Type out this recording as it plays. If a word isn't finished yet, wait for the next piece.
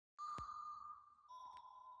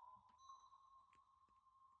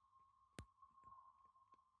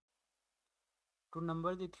To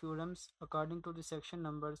number the theorems according to the section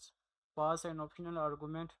numbers, pass an optional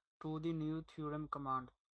argument to the new theorem command.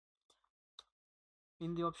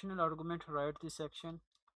 In the optional argument, write the section.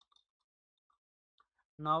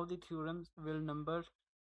 Now the theorems will number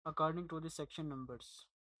according to the section numbers.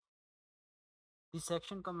 The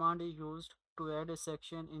section command is used to add a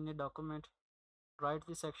section in a document. Write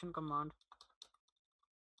the section command.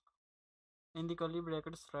 In the curly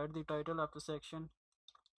brackets, write the title of the section.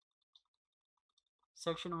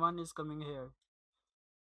 Section 1 is coming here.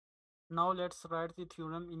 Now let's write the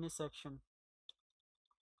theorem in a section.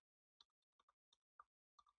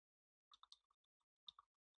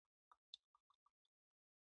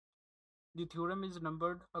 The theorem is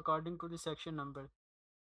numbered according to the section number.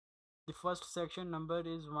 The first section number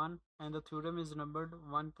is 1 and the theorem is numbered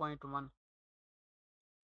 1.1.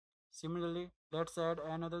 Similarly, let's add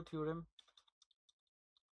another theorem.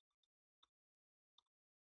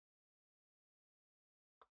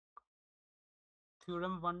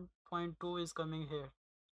 Theorem 1.2 is coming here.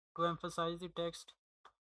 To emphasize the text,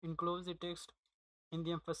 enclose the text in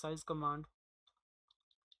the emphasize command.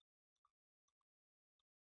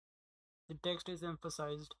 The text is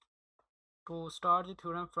emphasized. To start the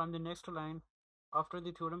theorem from the next line, after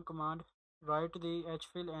the theorem command, write the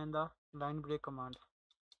hfill and the line break command.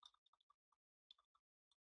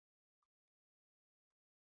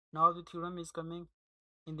 Now the theorem is coming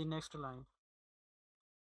in the next line.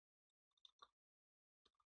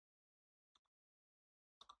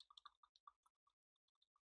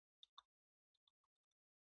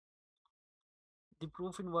 The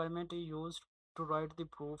proof environment is used to write the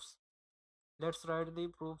proofs. Let's write the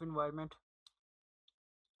proof environment.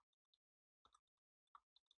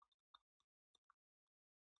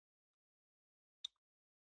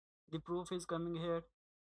 The proof is coming here.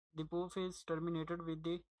 The proof is terminated with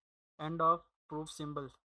the end of proof symbol,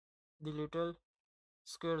 the little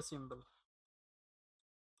square symbol.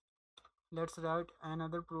 Let's write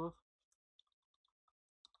another proof.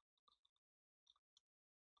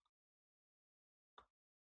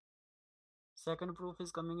 Second proof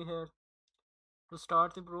is coming here. To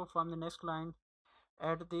start the proof from the next line,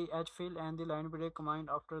 add the hfill and the line break command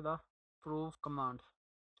after the proof command.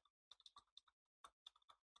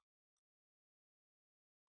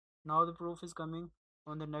 Now the proof is coming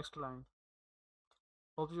on the next line.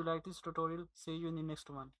 Hope you like this tutorial. See you in the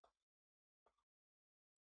next one.